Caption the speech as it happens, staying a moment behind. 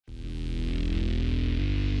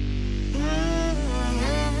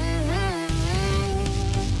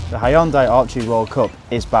The Hyundai Archery World Cup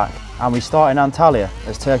is back, and we start in Antalya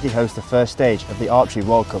as Turkey hosts the first stage of the Archery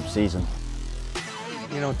World Cup season.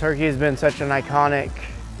 You know, Turkey has been such an iconic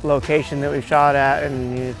location that we've shot at,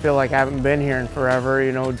 and you feel like I haven't been here in forever.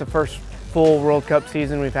 You know, it's the first full World Cup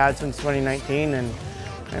season we've had since 2019, and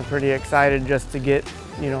I'm pretty excited just to get,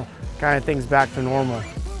 you know, kind of things back to normal.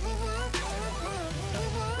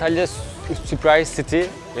 Antalya surprise city,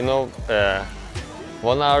 you know,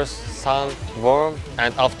 1 hour sun, warm,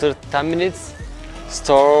 and after 10 minutes,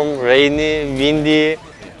 storm, rainy, windy,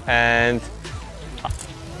 and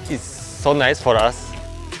it's so nice for us.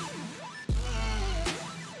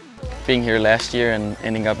 Being here last year and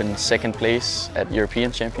ending up in second place at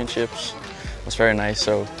European Championships was very nice.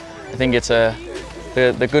 So I think it's the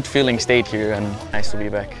good feeling stayed here, and nice to be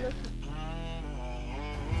back.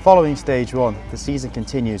 Following stage one, the season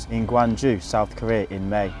continues in Gwangju, South Korea in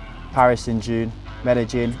May, Paris in June,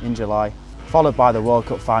 Medellin in July, followed by the World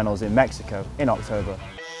Cup finals in Mexico in October.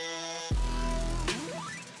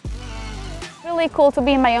 Really cool to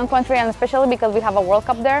be in my own country, and especially because we have a World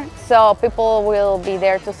Cup there, so people will be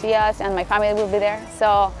there to see us and my family will be there,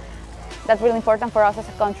 so that's really important for us as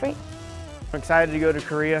a country. I'm excited to go to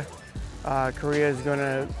Korea. Korea is going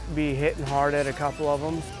to be hitting hard at a couple of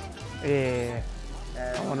them. Yeah,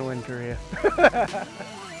 I want to win Korea.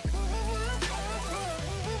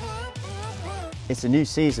 It's a new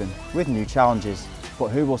season with new challenges, but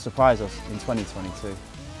who will surprise us in 2022?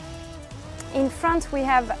 In front we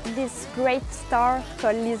have this great star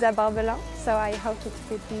called Lisa Barbelin, so I hope it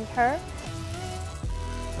will be her.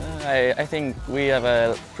 I think we have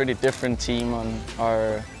a pretty different team on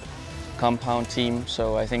our compound team,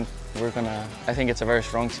 so I think it's a very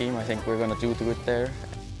strong team. I think we're gonna do good there.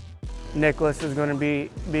 Nicholas is going to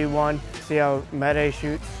be one. See how Mede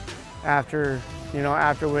shoots after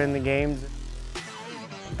winning the games.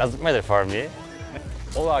 Doesn't matter for me.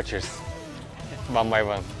 All archers, one by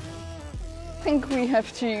one. I think we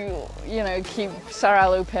have to, you know, keep Sarah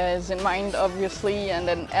Lopez in mind, obviously, and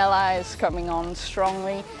then Ella is coming on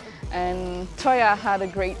strongly. And Toya had a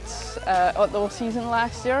great outdoor season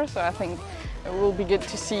last year, so I think it will be good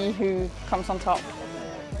to see who comes on top.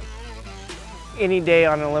 Any day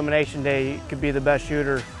on elimination day, you could be the best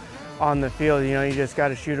shooter on the field. You know, you just got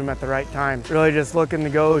to shoot them at the right time. Really just looking to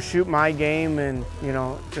go shoot my game and, you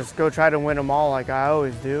know, just go try to win them all like I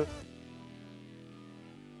always do.